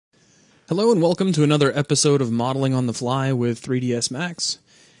Hello and welcome to another episode of Modeling on the Fly with 3ds Max.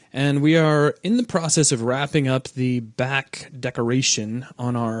 And we are in the process of wrapping up the back decoration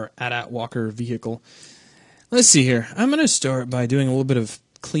on our AT-AT Walker vehicle. Let's see here. I'm going to start by doing a little bit of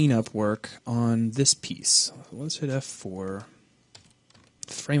cleanup work on this piece. Let's hit F4,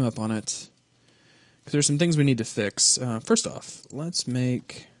 frame up on it, because there's some things we need to fix. First off, let's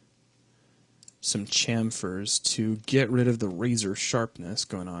make some chamfers to get rid of the razor sharpness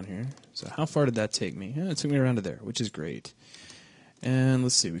going on here. So how far did that take me? It took me around to there, which is great. And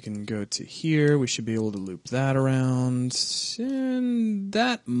let's see, we can go to here. We should be able to loop that around. And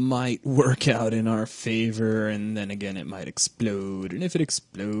that might work out in our favor. And then again, it might explode. And if it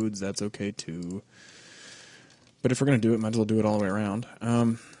explodes, that's okay too. But if we're going to do it, might as well do it all the way around.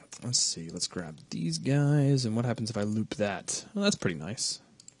 Let's see, let's grab these guys. And what happens if I loop that? Well, that's pretty nice.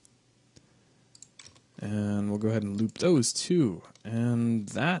 And we'll go ahead and loop those too. And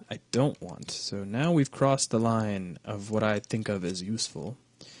that I don't want. So now we've crossed the line of what I think of as useful.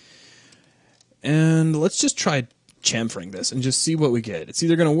 And let's just try chamfering this and just see what we get. It's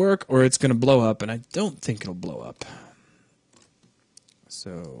either going to work or it's going to blow up, and I don't think it'll blow up.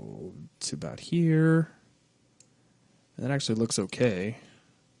 So it's about here. And that actually looks okay.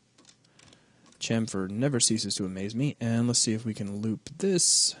 Chamfer never ceases to amaze me. And let's see if we can loop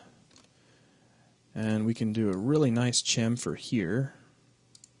this. And we can do a really nice chamfer here.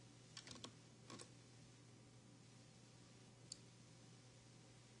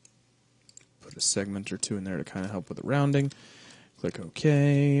 Put a segment or two in there to kind of help with the rounding. Click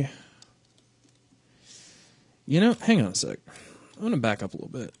OK. You know, hang on a sec. I'm going to back up a little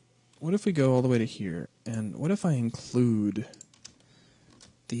bit. What if we go all the way to here? And what if I include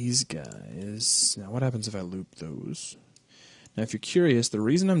these guys? Now, what happens if I loop those? Now, if you're curious, the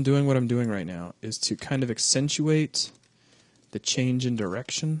reason I'm doing what I'm doing right now is to kind of accentuate the change in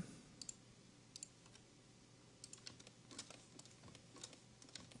direction.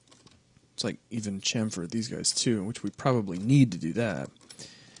 It's like even chamfer these guys too, which we probably need to do that.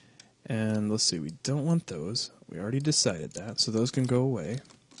 And let's see, we don't want those. We already decided that, so those can go away.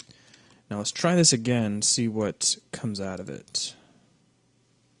 Now let's try this again, see what comes out of it.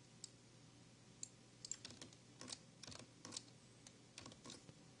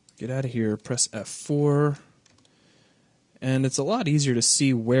 Get out of here, press F4, and it's a lot easier to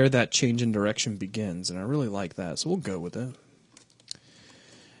see where that change in direction begins, and I really like that, so we'll go with it.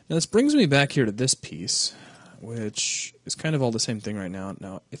 Now this brings me back here to this piece, which is kind of all the same thing right now.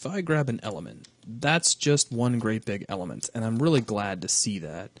 Now, if I grab an element, that's just one great big element, and I'm really glad to see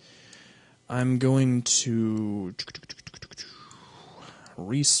that. I'm going to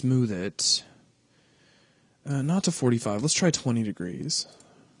re-smooth it, not to 45, let's try 20 degrees.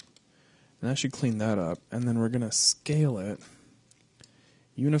 And that should clean that up. And then we're going to scale it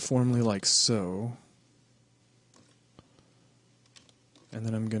uniformly like so. And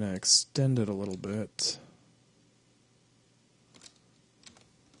then I'm going to extend it a little bit.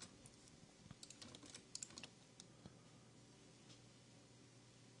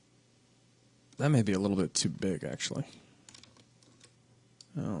 That may be a little bit too big, actually.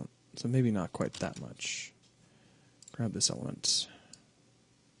 Oh, so maybe not quite that much. Grab this element.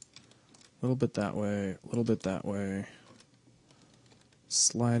 A little bit that way, a little bit that way.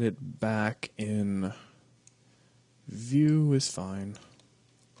 Slide it back in. View is fine.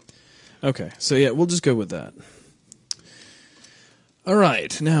 Okay, so yeah, we'll just go with that.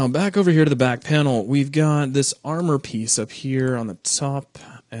 Alright, now back over here to the back panel. We've got this armor piece up here on the top,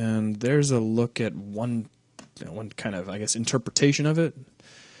 and there's a look at one kind of, I guess, interpretation of it.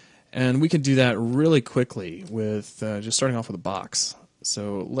 And we can do that really quickly with just starting off with a box.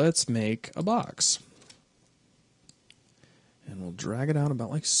 So let's make a box. And we'll drag it out about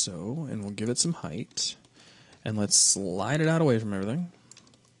like so, and we'll give it some height. And let's slide it out away from everything.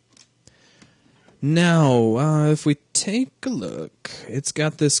 Now, if we take a look, it's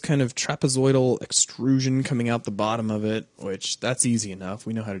got this kind of trapezoidal extrusion coming out the bottom of it, which that's easy enough.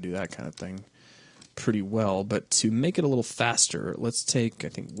 We know how to do that kind of thing pretty well. But to make it a little faster, let's take, I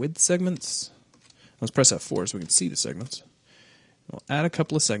think, width segments. Let's press F4 so we can see the segments. We'll add a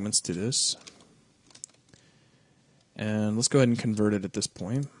couple of segments to this. And let's go ahead and convert it at this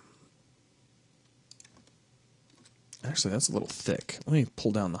point. Actually, that's a little thick. Let me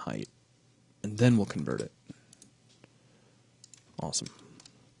pull down the height, and then we'll convert it. Awesome.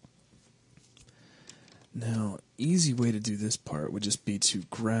 Now, easy way to do this part would just be to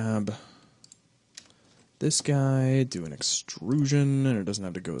grab this guy, do an extrusion, and it doesn't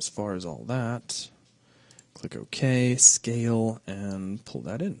have to go as far as all that. Click OK, scale, and pull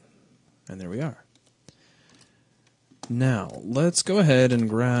that in. And there we are. Now, let's go ahead and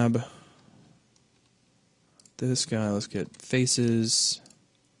grab this guy. Let's get faces.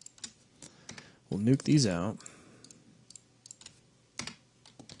 We'll nuke these out.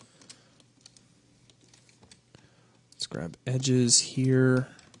 Let's grab edges here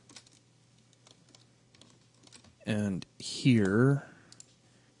and here.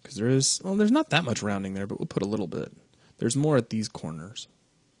 Because there's not that much rounding there, but we'll put a little bit. There's more at these corners.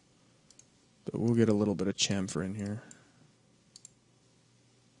 But we'll get a little bit of chamfer in here.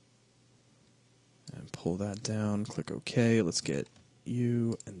 And pull that down, click OK. Let's get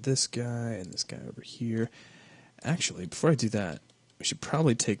you and this guy over here. Actually, before I do that, we should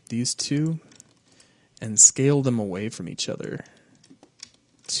probably take these two and scale them away from each other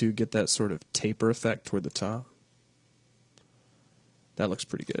to get that sort of taper effect toward the top. That looks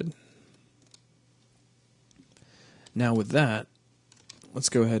pretty good. Now with that, let's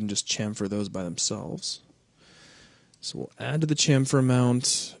go ahead and just chamfer those by themselves. So we'll add to the chamfer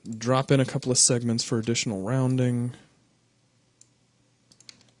amount, drop in a couple of segments for additional rounding.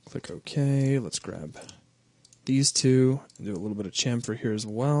 Click OK. Let's grab these two and do a little bit of chamfer here as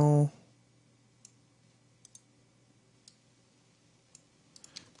well.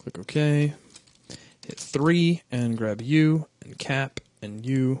 Click OK. Hit 3 and grab U and cap and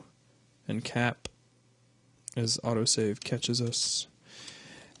U and cap as autosave catches us.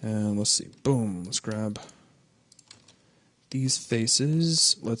 And let's see. Boom. Let's grab these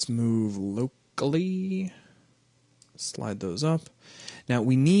faces. Let's move locally. Slide those up. Now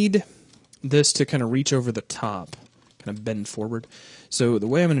we need this to kind of reach over the top, kind of bend forward. So the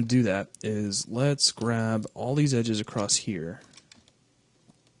way I'm going to do that is let's grab all these edges across here.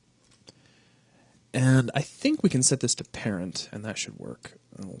 And I think we can set this to parent, and that should work.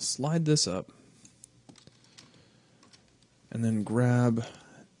 And we'll slide this up. And then grab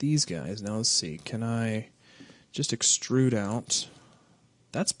these guys. Now let's see. Can I just extrude out?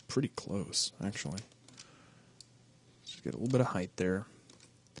 That's pretty close, actually. Just get a little bit of height there.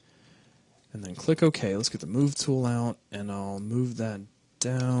 And then click OK. Let's get the move tool out, and I'll move that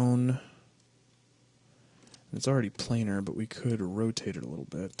down. It's already planar, but we could rotate it a little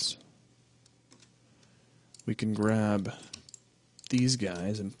bit. We can grab these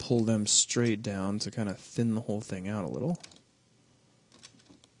guys and pull them straight down to kind of thin the whole thing out a little.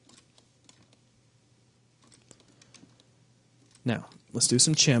 Now, let's do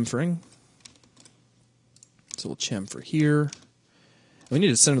some chamfering. So we'll chamfer here. We need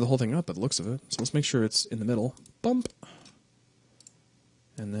to center the whole thing up by the looks of it. So let's make sure it's in the middle. Bump.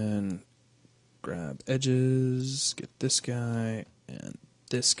 And then grab edges, get this guy and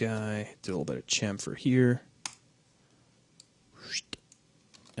this guy. Do a little bit of chamfer here.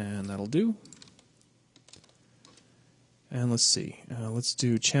 And that'll do. And let's see. Let's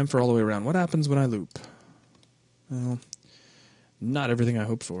do chamfer all the way around. What happens when I loop? Well, not everything I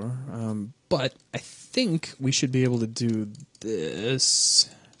hoped for. But I think we should be able to do this.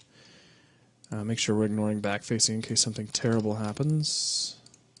 Make sure we're ignoring backfacing in case something terrible happens.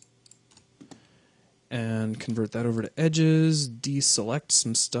 And convert that over to edges. Deselect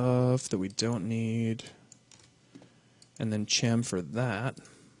some stuff that we don't need. And then chamfer that.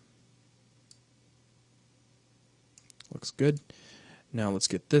 Looks good. Now let's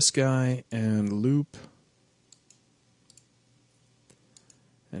get this guy and loop.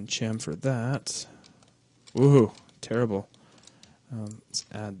 And chamfer that. Woohoo, terrible. Let's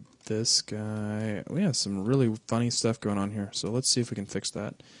add this guy. We have some really funny stuff going on here, so let's see if we can fix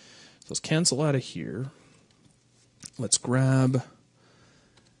that. So let's cancel out of here. Let's grab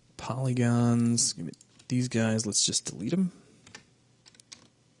polygons. These guys, let's just delete them.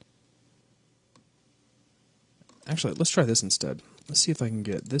 Actually, let's try this instead. Let's see if I can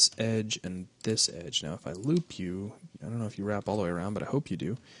get this edge and this edge. Now, if I loop you, I don't know if you wrap all the way around, but I hope you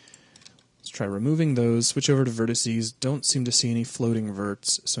do. Let's try removing those, switch over to vertices. Don't seem to see any floating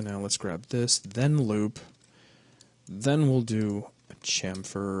verts, so now let's grab this, then loop. Then we'll do a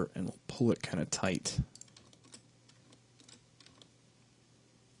chamfer, and we'll pull it kind of tight.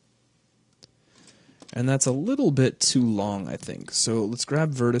 And that's a little bit too long, I think. So let's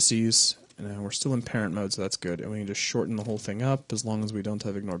grab vertices. And we're still in parent mode, so that's good. And we can just shorten the whole thing up as long as we don't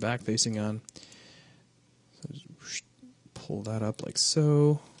have ignore backfacing on. So just pull that up like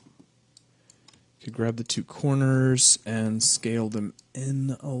so. You could grab the two corners and scale them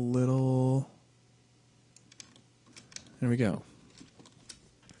in a little. There we go.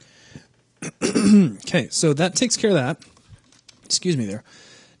 Okay, so that takes care of that. Excuse me there.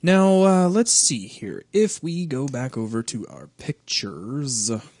 Now, let's see here. If we go back over to our pictures...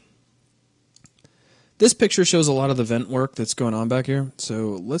 This picture shows a lot of the vent work that's going on back here,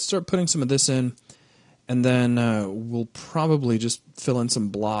 so let's start putting some of this in, and then we'll probably just fill in some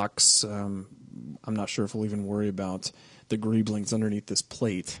blocks. I'm not sure if we'll even worry about the greeblings underneath this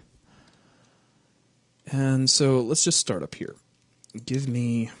plate. And so let's just start up here. Give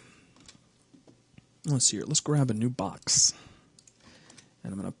me, let's see here, let's grab a new box.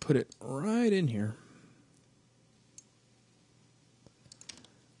 And I'm going to put it right in here.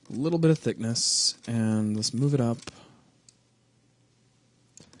 A little bit of thickness, and let's move it up.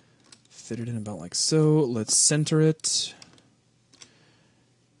 Fit it in about like so. Let's center it.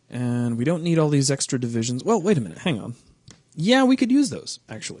 And we don't need all these extra divisions. Well, wait a minute, hang on. Yeah, we could use those,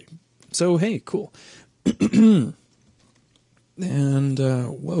 actually. So, hey, cool. And,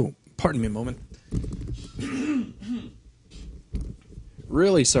 whoa, pardon me a moment.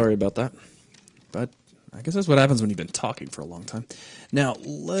 Really sorry about that. But I guess that's what happens when you've been talking for a long time. Now,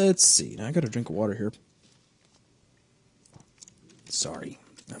 let's see. Now, I got a drink of water here. Sorry,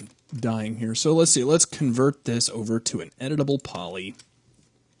 I'm dying here. So let's see. Let's convert this over to an editable poly.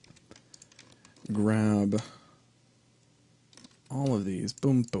 Grab all of these.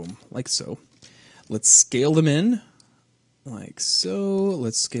 Boom, boom, like so. Let's scale them in, like so.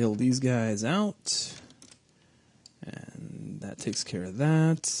 Let's scale these guys out. And that takes care of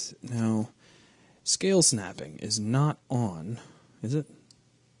that. Now, scale snapping is not on, is it?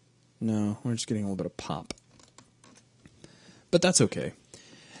 No, we're just getting a little bit of pop. But that's okay.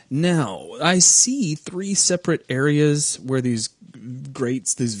 Now, I see 3 separate areas where these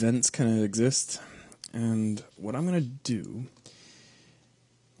grates, these vents kind of exist. And what I'm going to do,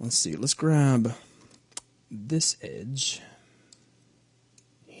 let's see, let's grab this edge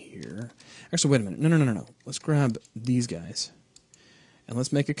here. Actually, wait a minute. No. Let's grab these guys. And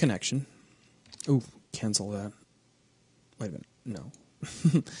let's make a connection. Ooh, cancel that. Wait a minute. No.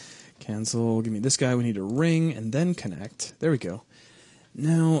 Cancel. Give me this guy. We need a ring and then connect. There we go.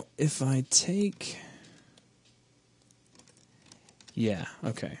 Now, if I take... Yeah,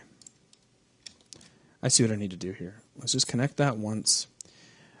 okay. I see what I need to do here. Let's just connect that once.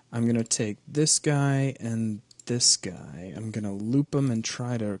 I'm going to take this guy and this guy. I'm going to loop them and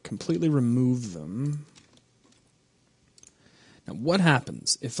try to completely remove them. Now, what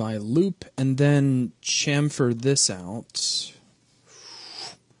happens if I loop and then chamfer this out?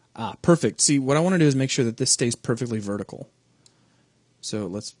 Ah, perfect. See, what I want to do is make sure that this stays perfectly vertical. So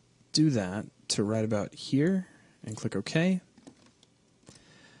let's do that to right about here and click OK.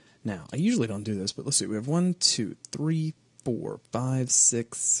 Now, I usually don't do this, but let's see. We have 1, 2, 3, 4, 5,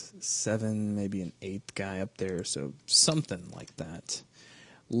 6, 7, maybe an 8th guy up there, so something like that.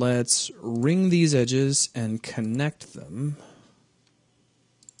 Let's ring these edges and connect them.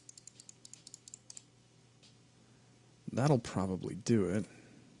 That'll probably do it.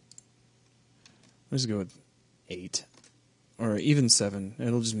 Let's go with 8. Or even 7.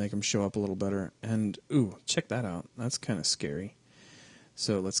 It'll just make them show up a little better. And, ooh, check that out. That's kind of scary.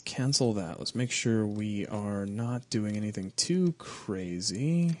 So let's cancel that. Let's make sure we are not doing anything too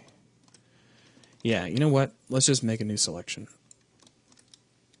crazy. Yeah, you know what? Let's just make a new selection.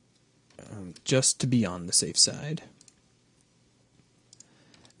 Just to be on the safe side.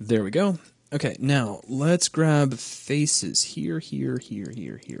 There we go. Okay, now let's grab faces here, here, here,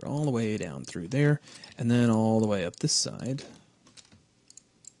 here, here, all the way down through there, and then all the way up this side.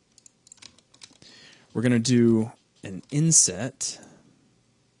 We're going to do an inset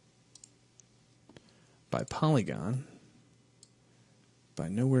by polygon, by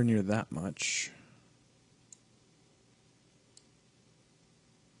nowhere near that much.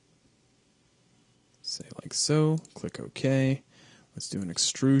 Say like so, click OK. Let's do an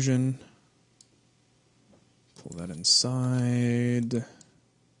extrusion. Pull that inside. There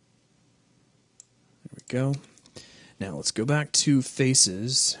we go. Now let's go back to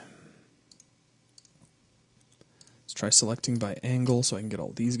faces. Let's try selecting by angle so I can get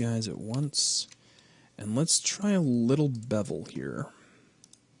all these guys at once. And let's try a little bevel here.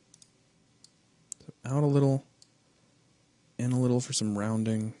 So out a little, in a little for some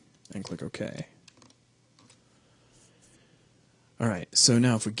rounding, and click OK. Alright, so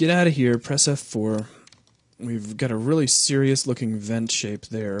now if we get out of here, press F4, we've got a really serious looking vent shape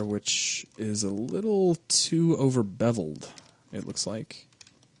there, which is a little too over beveled, it looks like.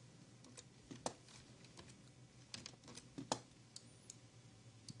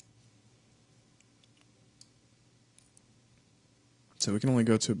 So we can only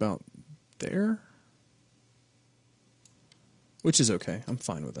go to about there, which is okay. I'm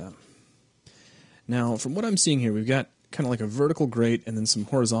fine with that. Now, from what I'm seeing here, we've got kind of like a vertical grate and then some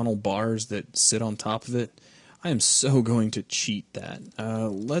horizontal bars that sit on top of it. I am so going to cheat that.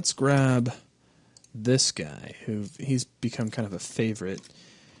 Let's grab this guy, he's become kind of a favorite.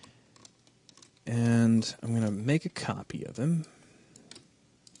 And I'm going to make a copy of him.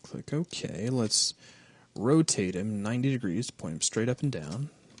 Click OK. Let's rotate him 90 degrees, point him straight up and down.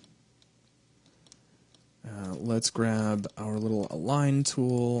 Let's grab our little align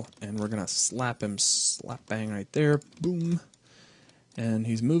tool, and we're going to slap him, slap bang right there, boom. And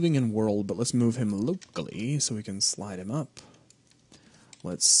he's moving in world, but let's move him locally so we can slide him up.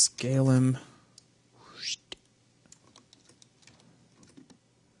 Let's scale him.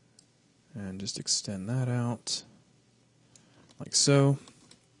 And just extend that out, like so.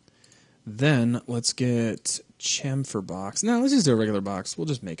 Then let's get chamfer box. No, let's just do a regular box. We'll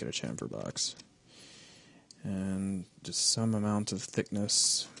just make it a chamfer box. And just some amount of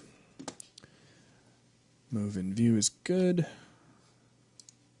thickness. Move in view is good.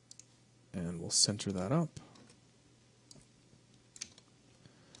 And we'll center that up.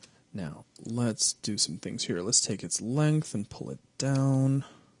 Now, let's do some things here. Let's take its length and pull it down.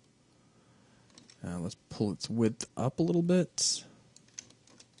 Let's pull its width up a little bit.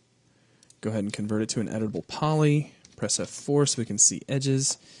 Go ahead and convert it to an editable poly. Press F4 so we can see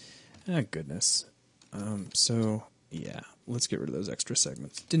edges. Ah, goodness. So, yeah, let's get rid of those extra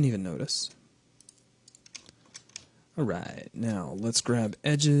segments. Didn't even notice. Alright, now let's grab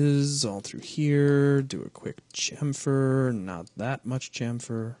edges all through here. Do a quick chamfer, not that much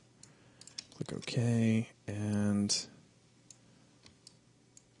chamfer. Click OK, and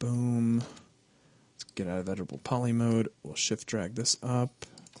boom. Let's get out of editable poly mode. We'll shift drag this up.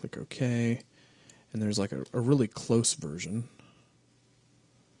 Click OK. And there's like a really close version.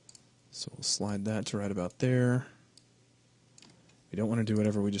 So we'll slide that to right about there. We don't want to do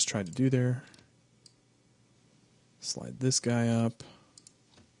whatever we just tried to do there. Slide this guy up.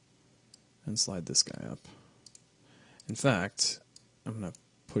 And slide this guy up. In fact, I'm going to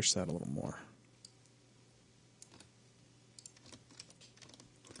push that a little more.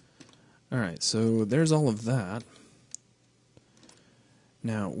 Alright, so there's all of that.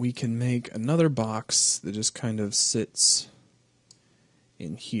 Now we can make another box that just kind of sits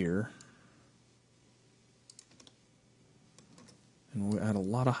in here. And we'll add a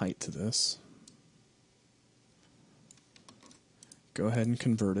lot of height to this. Go ahead and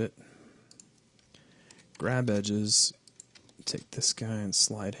convert it. Grab edges. Take this guy and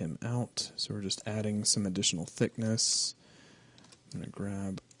slide him out. So we're just adding some additional thickness. I'm going to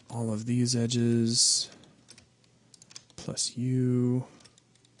grab all of these edges. Plus U.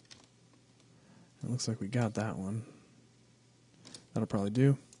 It looks like we got that one. That'll probably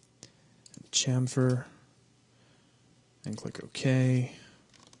do. And chamfer. And click OK.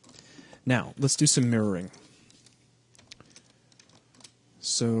 Now, let's do some mirroring.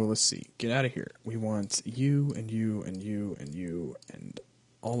 So, let's see. Get out of here. We want you, and you, and you, and you, and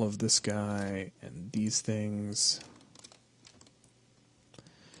all of this guy, and these things.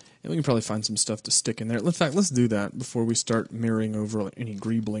 And we can probably find some stuff to stick in there. In fact, let's do that before we start mirroring over any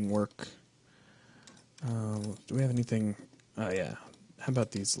greebling work. Do we have anything? Oh, yeah. How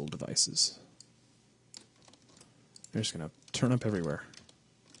about these little devices? They're just going to turn up everywhere.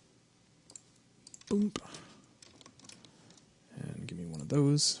 Boom. And give me one of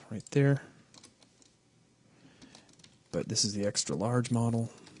those right there. But this is the extra large model.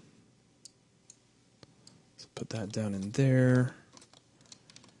 So put that down in there.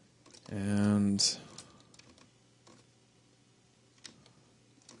 And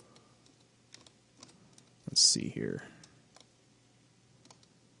let's see here.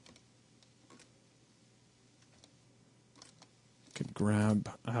 Could grab,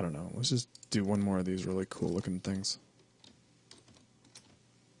 I don't know, let's just do one more of these really cool looking things.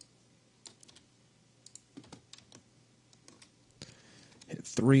 Hit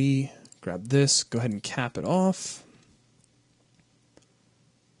 3, grab this, go ahead and cap it off.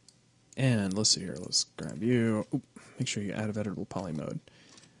 And let's see here, let's grab you. Oop, make sure you add editable poly mode.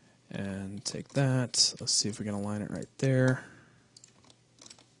 And take that. Let's see if we can align it right there.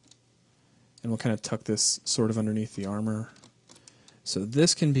 And we'll kind of tuck this sort of underneath the armor. So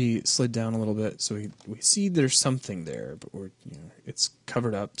this can be slid down a little bit, so we see there's something there, but it's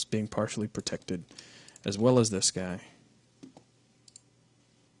covered up, it's being partially protected, as well as this guy.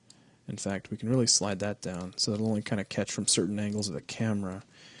 In fact, we can really slide that down, so it'll only kind of catch from certain angles of the camera.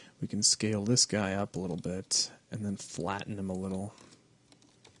 We can scale this guy up a little bit, and then flatten him a little.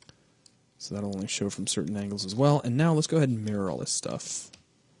 So that'll only show from certain angles as well. And now let's go ahead and mirror all this stuff.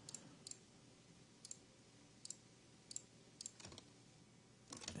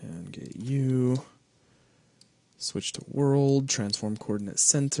 And get you. Switch to world, transform coordinate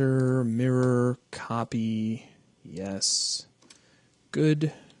center, mirror, copy, yes.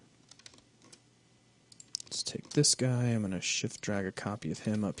 Good. Let's take this guy, I'm going to shift drag a copy of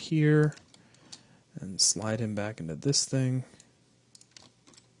him up here, and slide him back into this thing.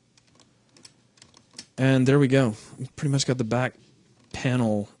 And there we go. We pretty much got the back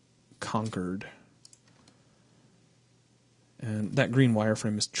panel conquered. And that green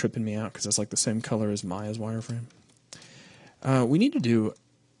wireframe is tripping me out because that's like the same color as Maya's wireframe. We need to do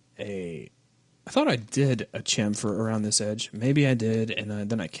I thought I did a chamfer around this edge. Maybe I did, and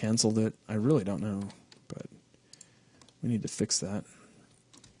then I canceled it. I really don't know, but we need to fix that.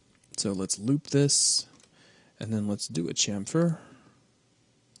 So let's loop this, and then let's do a chamfer.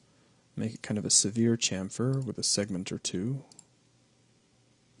 Make it kind of a severe chamfer with a segment or two.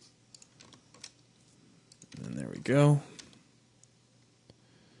 And there we go.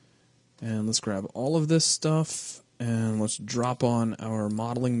 And let's grab all of this stuff, and let's drop on our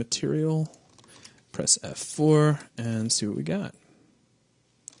modeling material. Press F4 and see what we got.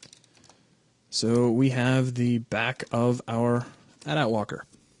 So we have the back of our AT-AT walker.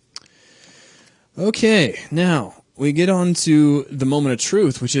 Okay, now we get on to the moment of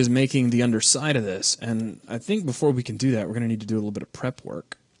truth, which is making the underside of this. And I think before we can do that, we're going to need to do a little bit of prep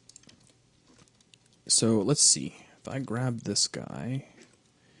work. So let's see. If I grab this guy,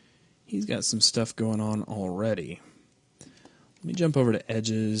 he's got some stuff going on already. Let me jump over to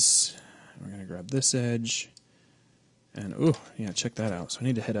edges. We're going to grab this edge. And, oh, yeah, check that out. So I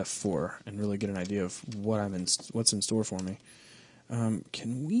need to hit F4 and really get an idea of what's in store for me.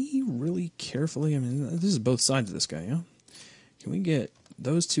 Can we really carefully, I mean, this is both sides of this guy, yeah? Can we get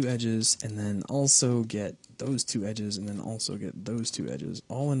those two edges and then also get those two edges and then also get those two edges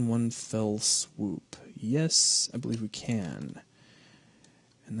all in one fell swoop? Yes, I believe we can.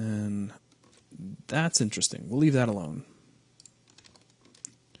 And then that's interesting. We'll leave that alone.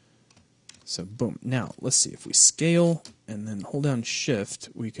 So boom. Now let's see if we scale and then hold down shift,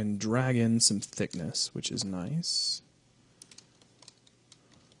 we can drag in some thickness, which is nice.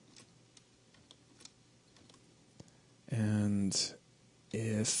 And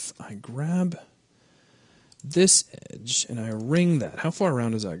if I grab this edge and I ring that, how far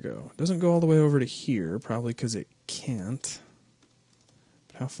around does that go? It doesn't go all the way over to here, probably because it can't.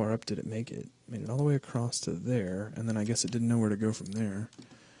 But how far up did it make it? Made it all the way across to there, and then I guess it didn't know where to go from there.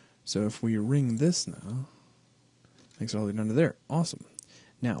 So if we ring this now, makes it all the way down to there. Awesome.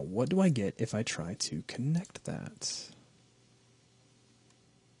 Now, what do I get if I try to connect that?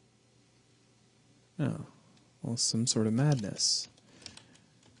 Oh, well, some sort of madness.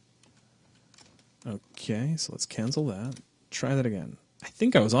 Okay, so let's cancel that. Try that again. I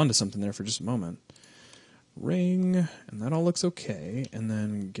think I was onto something there for just a moment. Ring, and that all looks okay. And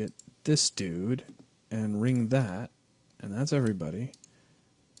then get this dude and ring that, and that's everybody.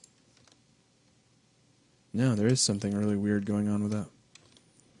 No, there is something really weird going on with that.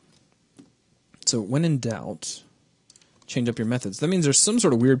 So when in doubt, change up your methods. That means there's some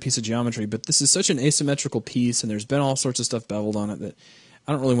sort of weird piece of geometry, but this is such an asymmetrical piece, and there's been all sorts of stuff beveled on it that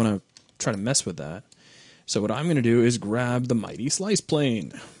I don't really want to try to mess with that. So what I'm going to do is grab the mighty slice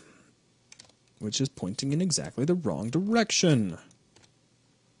plane, which is pointing in exactly the wrong direction.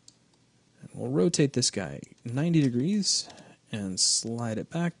 And we'll rotate this guy 90 degrees and slide it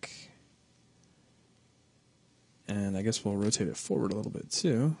back. And I guess we'll rotate it forward a little bit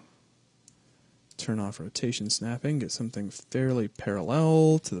too. Turn off rotation snapping, get something fairly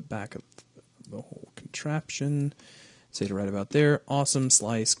parallel to the back of the whole contraption. Say it right about there. Awesome,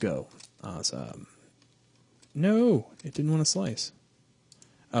 slice, go. Awesome. No, it didn't want to slice.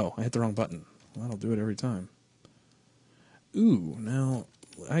 Oh, I hit the wrong button. Well, that'll do it every time. Ooh, now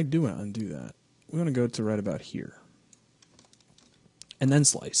I do want to undo that. We want to go to right about here. And then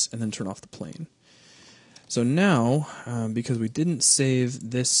slice, and then turn off the plane. So now, because we didn't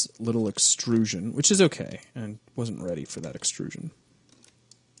save this little extrusion, which is okay, and wasn't ready for that extrusion.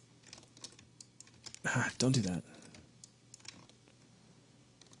 Don't do that.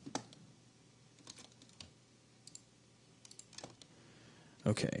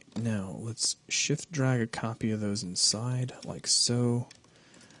 Okay, now let's shift drag a copy of those inside, like so.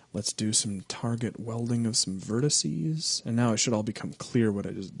 Let's do some target welding of some vertices, and now it should all become clear what I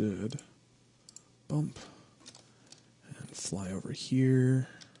just did. Bump. Fly over here,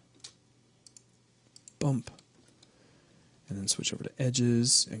 bump, and then switch over to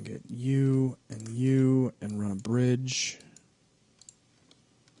edges and get you, and run a bridge,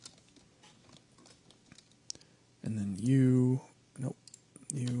 and then you, nope,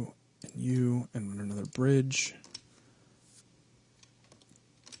 you, and run another bridge.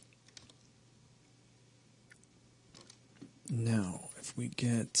 Now, if we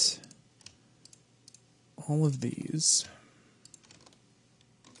get all of these,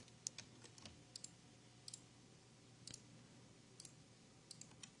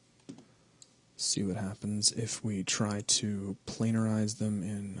 see what happens if we try to planarize them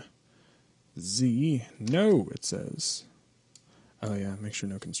in Z, no, it says. Oh yeah, make sure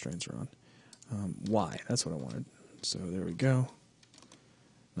no constraints are on. Y, that's what I wanted. So there we go.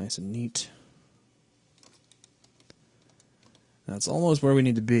 Nice and neat. That's almost where we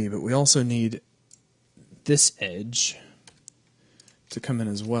need to be, but we also need this edge to come in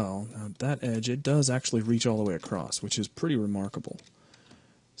as well. Now that edge, it does actually reach all the way across, which is pretty remarkable.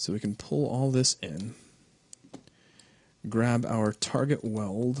 So we can pull all this in, grab our target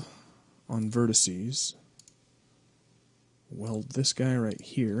weld on vertices, weld this guy right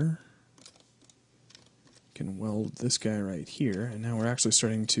here, can weld this guy right here, and now we're actually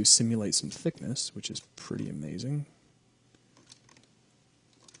starting to simulate some thickness, which is pretty amazing.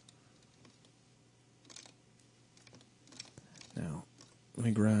 Now, let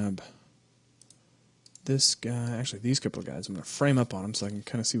me grab this guy, actually these couple of guys, I'm going to frame up on them so I can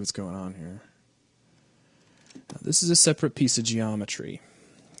kind of see what's going on here. Now, this is a separate piece of geometry.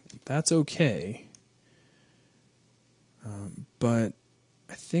 That's okay, but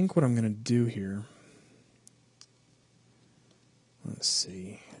I think what I'm going to do here, let's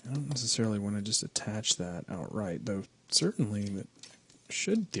see, I don't necessarily want to just attach that outright, though certainly it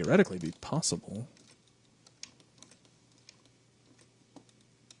should theoretically be possible.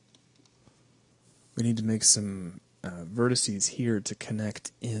 We need to make some vertices here to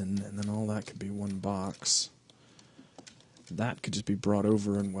connect in, and then all that could be one box. That could just be brought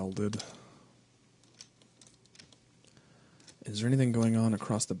over and welded. Is there anything going on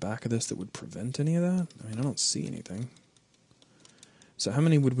across the back of this that would prevent any of that? I mean, I don't see anything. So how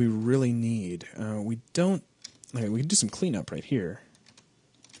many would we really need? We don't... Okay, we can do some cleanup right here.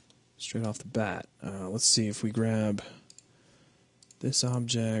 Straight off the bat. Let's see if we grab this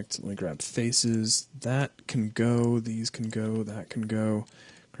object. Let me grab faces. That can go, these can go, that can go.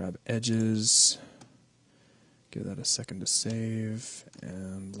 Grab edges. Give that a second to save.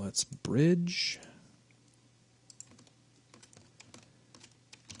 And let's bridge.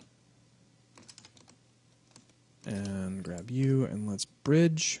 And grab you, and let's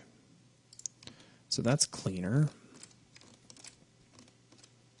bridge. So that's cleaner.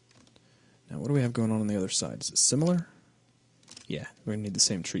 Now what do we have going on the other side? Is it similar? Yeah, we're going to need the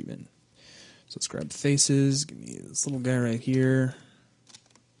same treatment. So let's grab faces. Give me this little guy right here.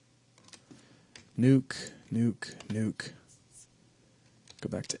 Nuke, nuke, nuke. Go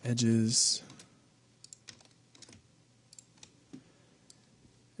back to edges.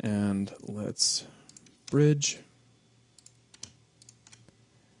 And let's bridge.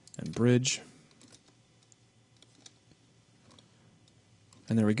 And bridge.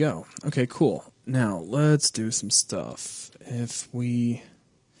 And there we go. Okay, cool. Now, let's do some stuff. If we...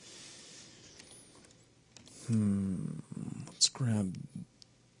 let's grab...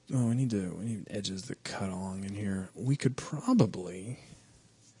 Oh, we need edges that cut along in here. We could probably...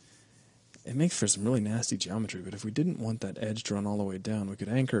 It makes for some really nasty geometry, but if we didn't want that edge to run all the way down, we could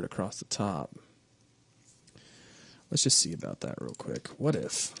anchor it across the top. Let's just see about that real quick. What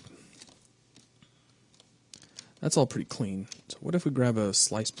if... That's all pretty clean. So what if we grab a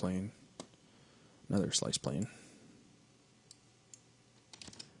slice plane? Another slice plane.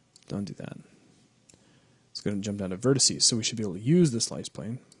 Don't do that. It's going to jump down to vertices, so we should be able to use the slice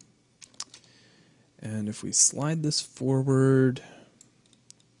plane. And if we slide this forward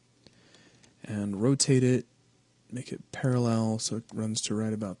and rotate it, make it parallel so it runs to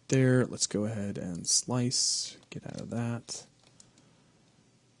right about there, let's go ahead and slice, get out of that.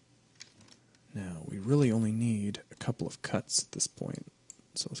 Now, we really only need a couple of cuts at this point.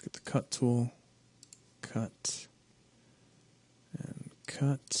 So let's get the cut tool, cut, and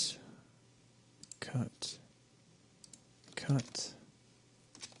cut, cut, cut.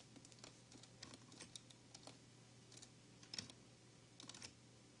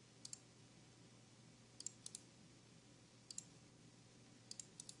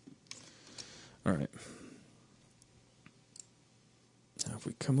 All right. Now, if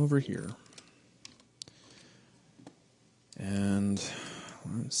we come over here, and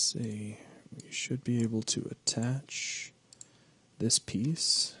let's see, we should be able to attach this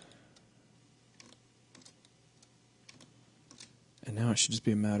piece. And now it should just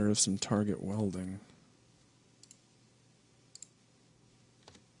be a matter of some target welding.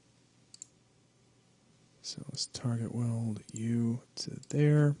 So let's target weld you to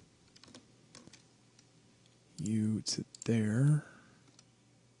there, you to there.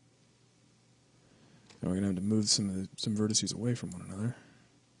 Now we're going to have to move some vertices away from one another.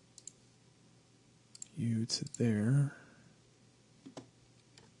 You to there.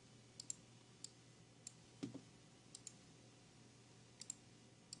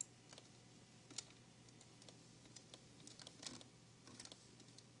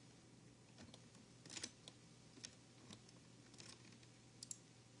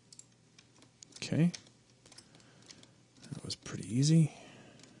 Okay. That was pretty easy.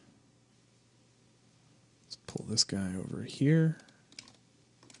 Let's pull this guy over here.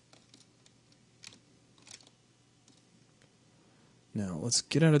 Now, let's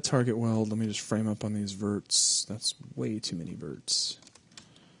get out of target weld. Let me just frame up on these verts. That's way too many verts.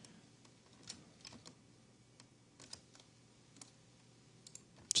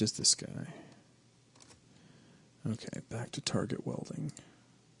 Just this guy. Okay, back to target welding.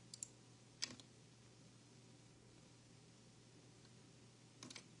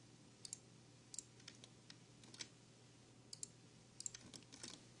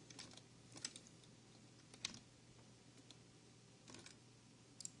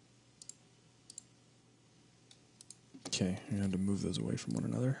 Okay, I'm going to move those away from one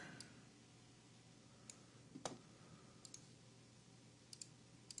another.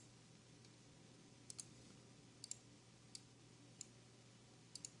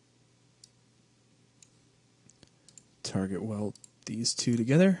 Target weld these two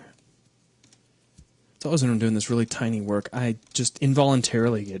together. It's always when I'm doing this really tiny work, I just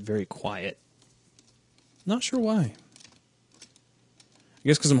involuntarily get very quiet. Not sure why. I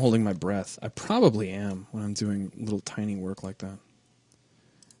guess because I'm holding my breath. I probably am when I'm doing little tiny work like that.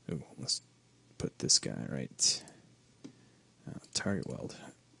 Ooh, let's put this guy right. Target weld.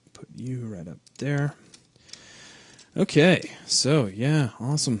 Put you right up there. Okay, so yeah,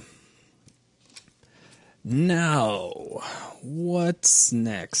 awesome. Now, what's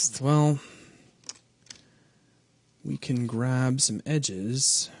next? Well, we can grab some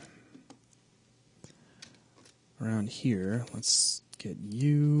edges around here. Let's get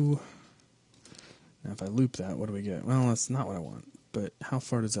you. Now, if I loop that, what do we get? Well, that's not what I want. But how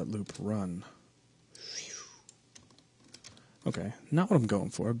far does that loop run? Okay, not what I'm going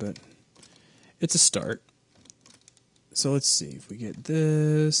for, but it's a start. So let's see if we get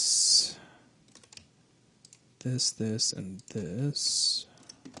this, this, and this.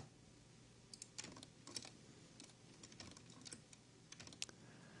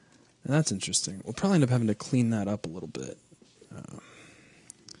 Now that's interesting. We'll probably end up having to clean that up a little bit.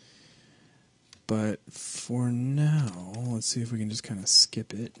 But for now, let's see if we can just kind of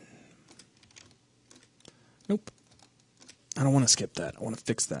skip it. Nope. I don't want to skip that. I want to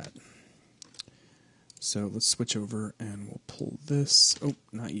fix that. So let's switch over and we'll pull this. Oh,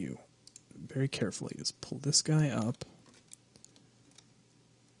 not you. Very carefully. Let's pull this guy up.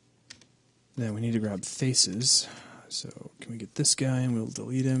 Then we need to grab faces. So can we get this guy and we'll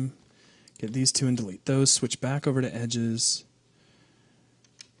delete him. Get these two and delete those. Switch back over to edges.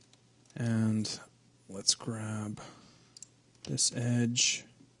 And let's grab this edge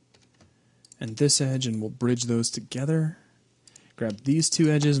and this edge and we'll bridge those together. Grab these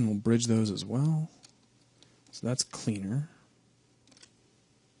two edges and we'll bridge those as well. So that's cleaner.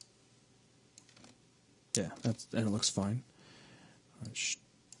 Yeah, and it looks fine. Let's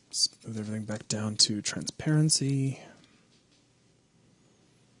smooth everything back down to transparency.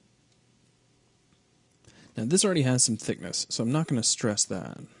 Now this already has some thickness, so I'm not going to stress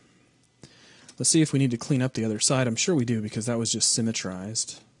that. Let's see if we need to clean up the other side. I'm sure we do because that was just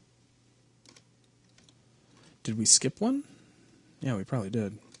symmetrized. Did we skip one? Yeah, we probably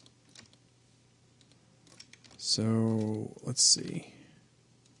did. So let's see.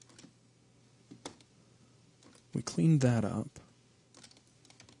 We cleaned that up.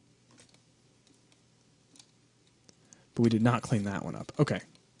 But we did not clean that one up. Okay.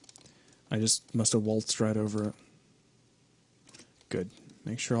 I just must have waltzed right over it. Good.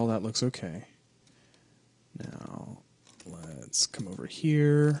 Make sure all that looks okay. Now, let's come over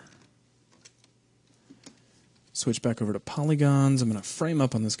here. Switch back over to polygons. I'm going to frame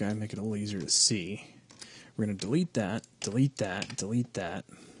up on this guy and make it a little easier to see. We're going to delete that, delete that, delete that.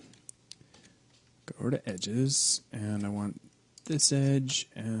 Go over to edges, and I want this edge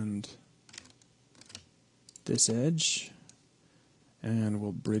and this edge. And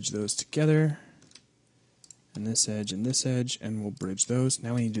we'll bridge those together. And this edge, and we'll bridge those.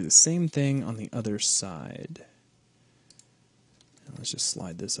 Now we need to do the same thing on the other side. And let's just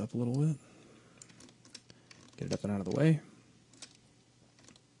slide this up a little bit. Get it up and out of the way.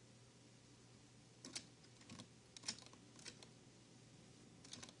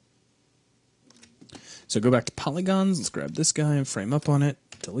 So go back to polygons. Let's grab this guy and frame up on it.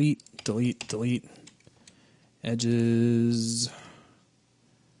 Delete, delete, delete. Edges.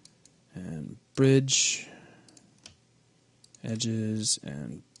 And bridge. Edges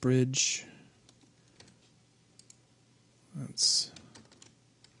and bridge. Let's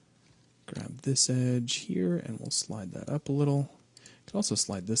grab this edge here and we'll slide that up a little. Could also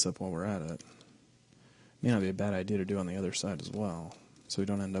slide this up while we're at it. May not be a bad idea to do on the other side as well, so we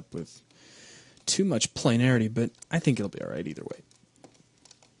don't end up with too much planarity, but I think it'll be alright either way.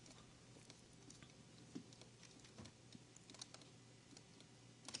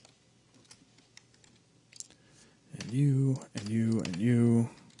 And you, and you, and you.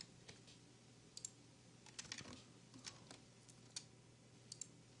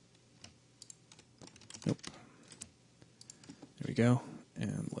 Nope. There we go.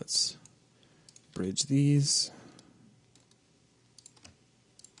 And let's bridge these.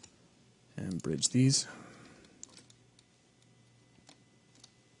 And bridge these.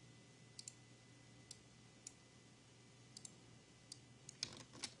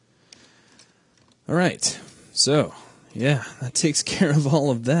 All right. So, yeah, that takes care of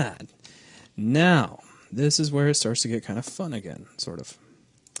all of that. Now, this is where it starts to get kind of fun again, sort of.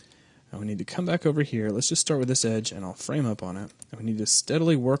 And we need to come back over here. Let's just start with this edge, and I'll frame up on it. And we need to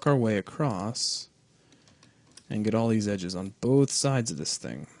steadily work our way across and get all these edges on both sides of this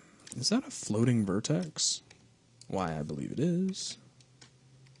thing. Is that a floating vertex? Why, I believe it is.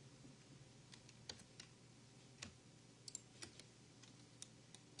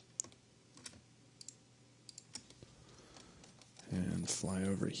 And fly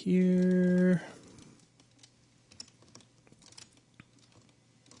over here.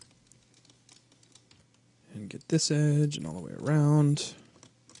 And get this edge and all the way around.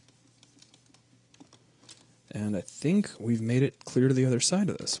 And I think we've made it clear to the other side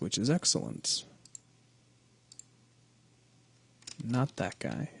of this, which is excellent. Not that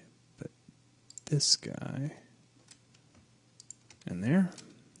guy, but this guy. And there.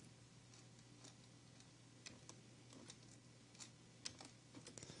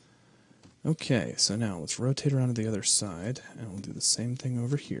 Okay, so now let's rotate around to the other side, and we'll do the same thing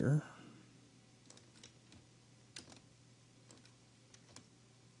over here.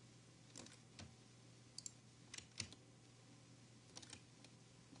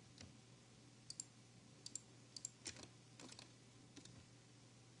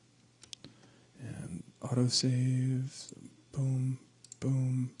 And autosave, boom,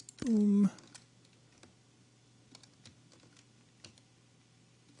 boom, boom.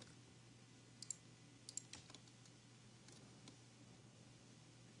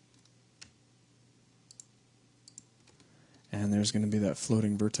 And there's going to be that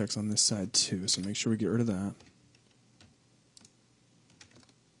floating vertex on this side too, so make sure we get rid of that.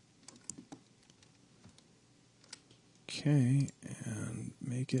 Okay, and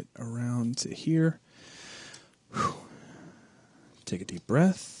make it around to here. Whew. Take a deep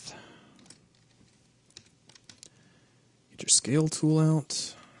breath. Get your scale tool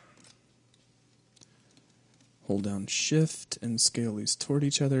out. Hold down Shift and scale these toward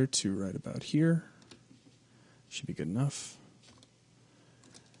each other to right about here. Should be good enough.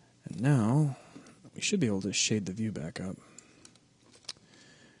 And now, we should be able to shade the view back up.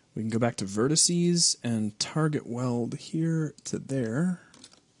 We can go back to vertices and target weld here to there.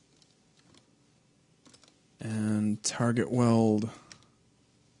 And target weld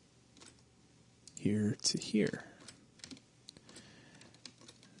here to here.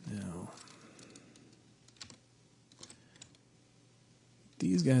 Now,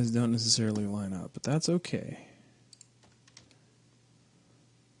 these guys don't necessarily line up, but that's okay.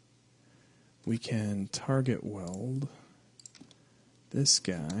 We can target weld this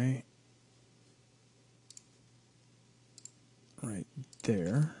guy right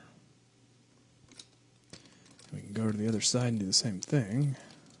there. We can go to the other side and do the same thing.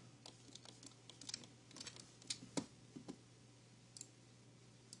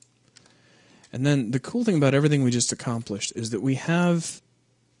 And then the cool thing about everything we just accomplished is that we have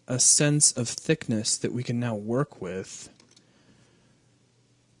a sense of thickness that we can now work with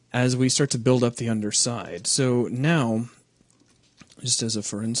as we start to build up the underside. So now, just as a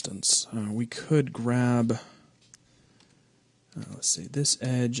for instance, we could grab, let's see, this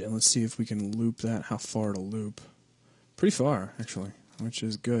edge, and let's see if we can loop that, how far to loop. Pretty far, actually, which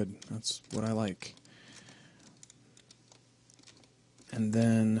is good. That's what I like. And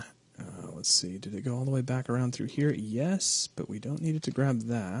then, let's see, did it go all the way back around through here? Yes, but we don't need it to grab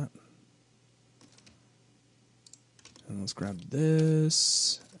that. And let's grab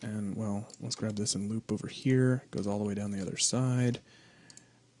this. And, well, let's grab this and loop over here. It goes all the way down the other side.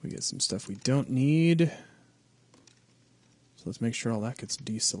 We get some stuff we don't need. So let's make sure all that gets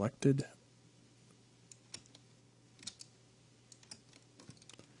deselected.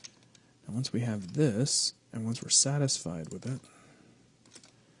 And once we have this, and once we're satisfied with it,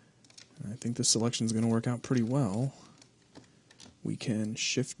 and I think this selection is going to work out pretty well, we can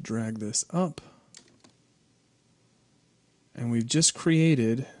shift drag this up. And we've just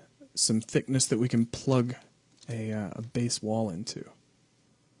created some thickness that we can plug a base wall into.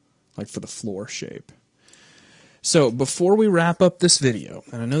 like for the floor shape. So before we wrap up this video,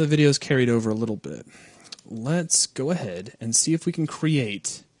 and I know the video's carried over a little bit, let's go ahead and see if we can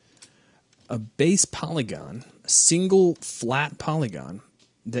create a base polygon, a single flat polygon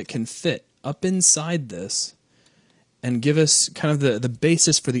that can fit up inside this and give us kind of the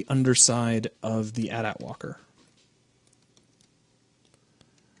basis for the underside of the AT-AT walker.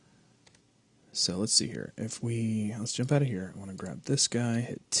 So let's see here. Let's jump out of here. I want to grab this guy,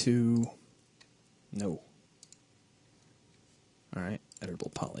 hit 2. No. All right,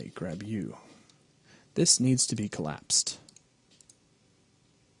 editable poly, grab you. This needs to be collapsed.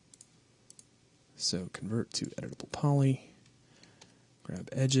 So convert to editable poly, grab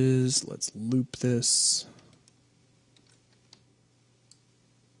edges, let's loop this.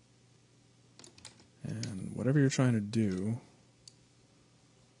 And whatever you're trying to do,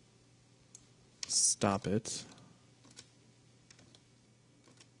 stop it.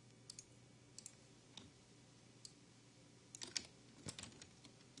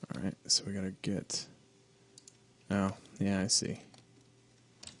 Alright, so we gotta get... Oh, yeah, I see.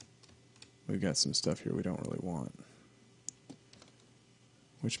 We've got some stuff here we don't really want.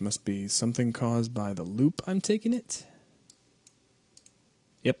 Which must be something caused by the loop I'm taking it?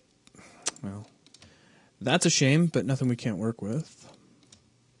 Yep. Well, that's a shame, but nothing we can't work with.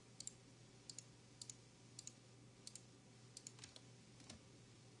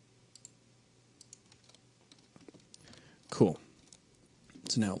 Cool.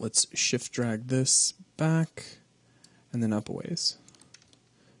 So now let's shift drag this back and then up a ways.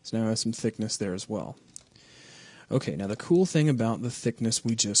 So now I have some thickness there as well. Okay, now the cool thing about the thickness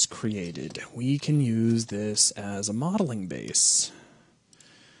we just created, we can use this as a modeling base.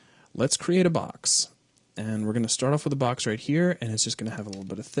 Let's create a box. And we're going to start off with a box right here, and it's just going to have a little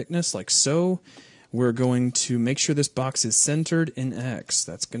bit of thickness like so. We're going to make sure this box is centered in X.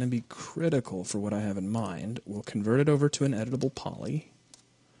 That's going to be critical for what I have in mind. We'll convert it over to an editable poly.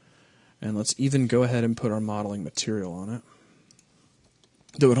 And let's even go ahead and put our modeling material on it.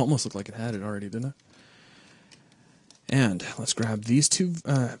 Though it almost looked like it had it already, didn't it? And let's grab these two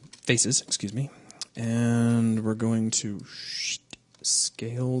faces, excuse me, and we're going to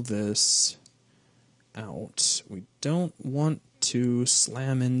scale this out. We don't want to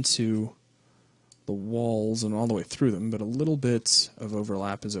slam into the walls and all the way through them, but a little bit of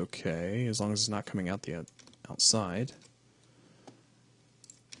overlap is okay, as long as it's not coming out the outside.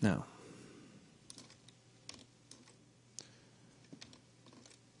 Now,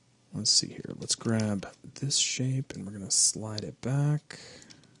 let's see here. Let's grab this shape, and we're going to slide it back.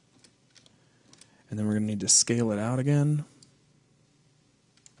 And then we're going to need to scale it out again.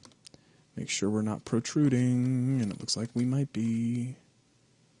 Make sure we're not protruding, and it looks like we might be.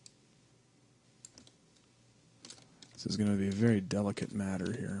 This is going to be a very delicate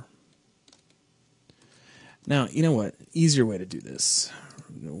matter here. Now, you know what? Easier way to do this,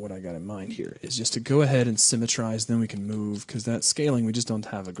 what I got in mind here, is just to go ahead and symmetrize, then we can move, because that scaling, we just don't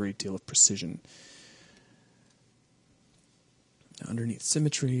have a great deal of precision. Now, underneath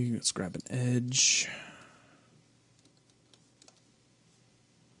symmetry, let's grab an edge.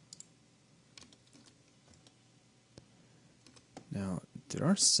 Now, did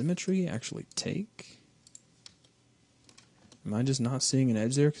our symmetry actually take? Am I just not seeing an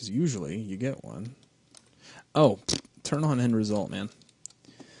edge there? Because usually you get one. Oh, turn on end result, man.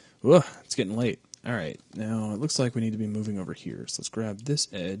 Ugh, it's getting late. Alright, now it looks like we need to be moving over here. So let's grab this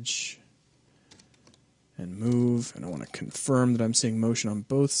edge and move. And I want to confirm that I'm seeing motion on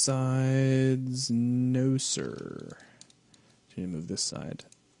both sides. No, sir. I need to move this side.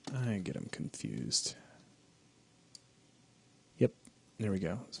 I get them confused. Yep, there we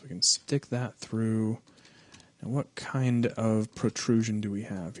go. So we can stick that through. Now what kind of protrusion do we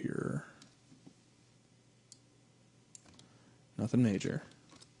have here? Nothing major.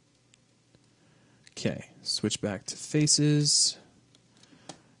 Okay, switch back to faces.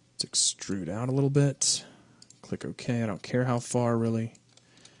 Let's extrude out a little bit. Click OK. I don't care how far, really.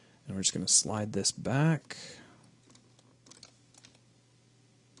 And we're just going to slide this back.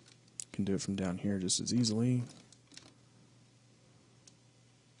 Can do it from down here just as easily.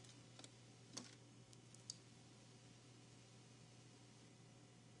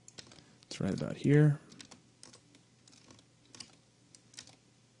 It's right about here.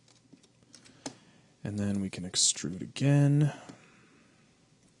 And then we can extrude again.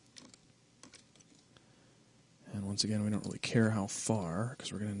 And once again, we don't really care how far,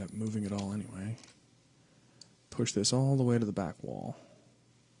 because we're going to end up moving it all anyway. Push this all the way to the back wall.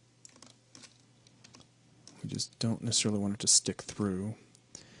 We just don't necessarily want it to stick through.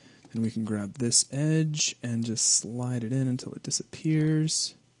 Then we can grab this edge and just slide it in until it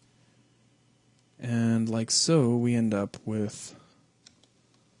disappears. And like so, we end up with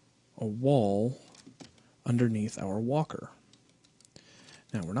a wall underneath our walker.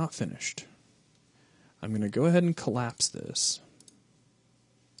 Now, we're not finished. I'm going to go ahead and collapse this.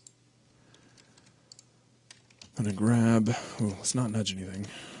 I'm going to grab... Oh, let's not nudge anything.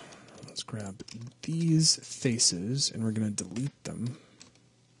 Let's grab these faces, and we're going to delete them.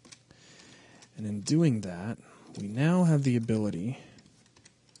 And in doing that, we now have the ability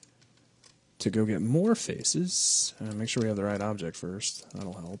to go get more faces. Make sure we have the right object first.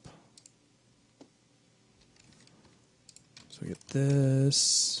 That'll help. So we get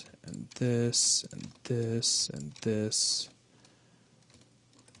this, and this, and this, and this,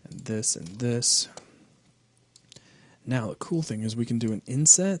 and this, and this. Now, the cool thing is we can do an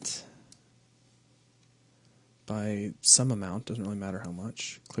inset by some amount, doesn't really matter how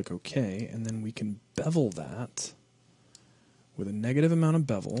much. Click OK, and then we can bevel that with a negative amount of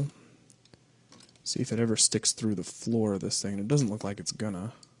bevel. See if it ever sticks through the floor of this thing. It doesn't look like it's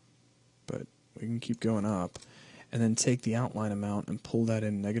gonna, but we can keep going up. And then take the outline amount and pull that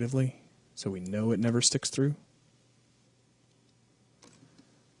in negatively so we know it never sticks through.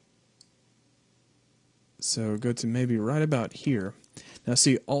 So go to maybe right about here. Now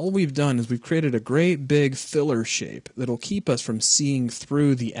see, all we've done is we've created a great big filler shape that'll keep us from seeing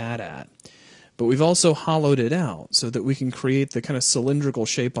through the AT-AT. But we've also hollowed it out so that we can create the kind of cylindrical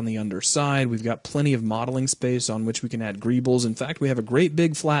shape on the underside. We've got plenty of modeling space on which we can add greebles. In fact, we have a great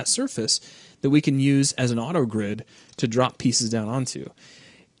big flat surface that we can use as an auto grid to drop pieces down onto.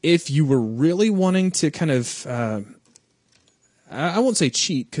 If you were really wanting to kind of, I won't say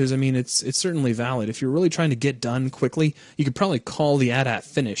cheat, because I mean it's certainly valid. If you're really trying to get done quickly, you could probably call the AT-AT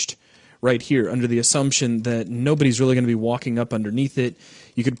finished right here under the assumption that nobody's really going to be walking up underneath it.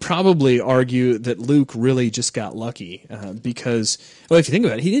 You could probably argue that Luke really just got lucky because, well, if you think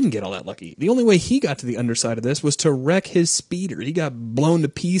about it, he didn't get all that lucky. The only way he got to the underside of this was to wreck his speeder. He got blown to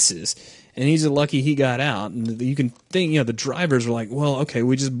pieces, and he's lucky he got out. And you can think, the drivers are like, well, okay,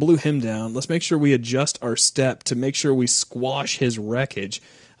 we just blew him down. Let's make sure we adjust our step to make sure we squash his wreckage.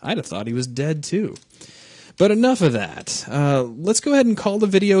 I'd have thought he was dead too. But enough of that. Let's go ahead and call the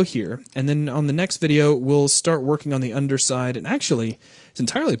video here, and then on the next video, we'll start working on the underside. And actually, it's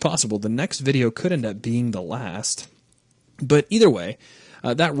entirely possible the next video could end up being the last. But either way,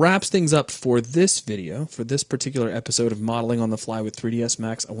 that wraps things up for this video, for this particular episode of Modeling on the Fly with 3ds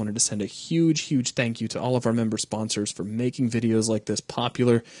Max. I wanted to send a huge, huge thank you to all of our member sponsors for making videos like this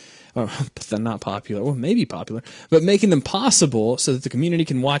popular. Not popular, well, maybe popular, but making them possible so that the community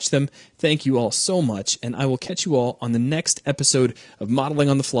can watch them. Thank you all so much, and I will catch you all on the next episode of Modeling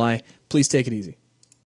on the Fly. Please take it easy.